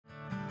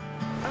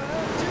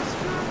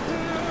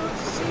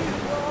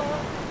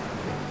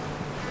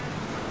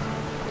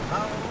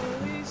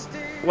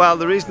Well,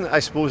 the reason I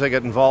suppose I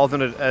get involved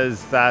in it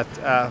is that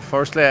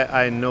firstly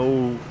I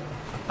know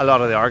a lot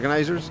of the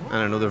organisers, and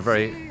I know they're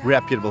very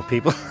reputable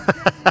people,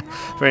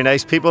 very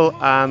nice people,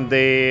 and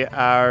they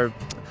are.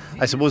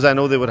 I suppose I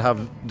know they would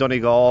have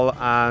Donegal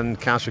and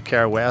Cancer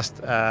Care West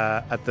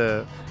at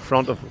the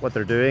front of what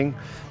they're doing,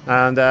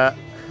 and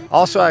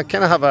also I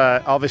kind of have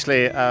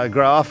obviously a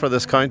graph for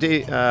this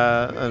county,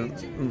 and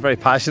I'm very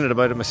passionate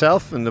about it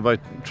myself and about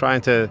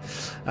trying to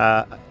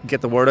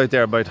get the word out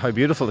there about how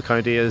beautiful the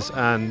county is,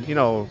 and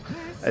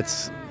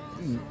it's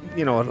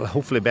it'll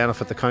hopefully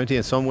benefit the county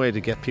in some way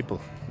to get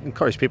people.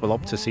 Encourage people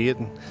up to see it,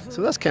 and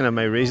so that's kind of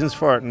my reasons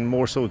for it, and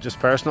more so just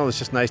personal. It's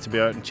just nice to be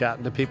out and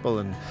chatting to people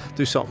and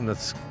do something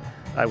that's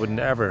I would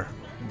never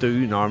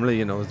do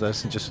normally,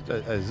 this, and just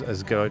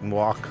as go out and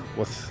walk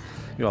with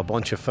a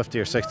bunch of 50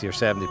 or 60 or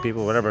 70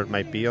 people, whatever it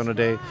might be on a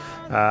day.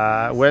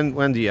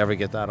 When do you ever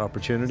get that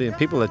opportunity? And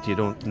people that you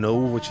don't know,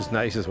 which is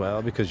nice as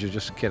well, because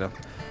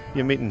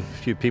you're meeting a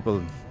few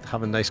people,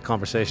 having nice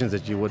conversations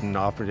that you wouldn't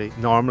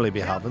normally be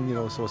having,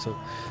 so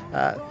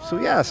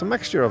yeah, it's a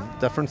mixture of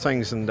different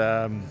things, and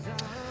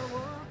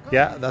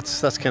yeah,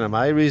 that's kind of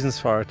my reasons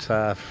for it.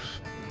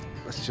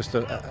 It's just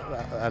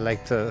I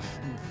like to.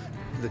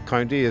 The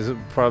county is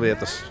probably at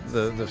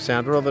the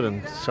centre of it,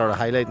 and sort of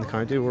highlighting the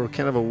county. We're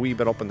kind of a wee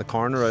bit up in the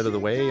corner, out of the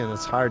way, and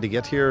it's hard to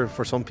get here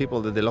for some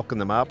people. That they look on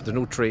the map, there's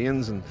no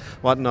trains and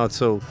whatnot.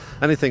 So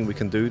anything we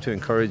can do to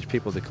encourage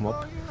people to come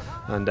up,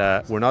 and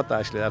we're not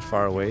actually that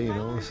far away,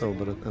 So,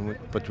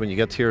 but when you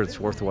get here, it's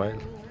worthwhile.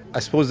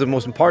 I suppose the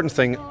most important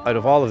thing out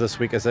of all of this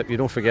week is that you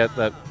don't forget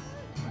that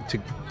to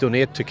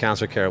donate to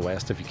Cancer Care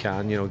West if you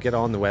can. Get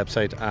on the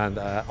website, and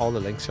all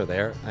the links are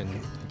there, and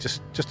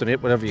just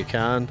donate whatever you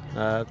can,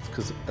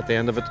 because at the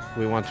end of it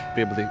we want to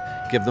be able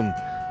to give them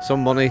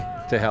some money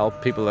to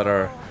help people that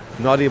are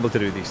not able to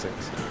do these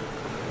things.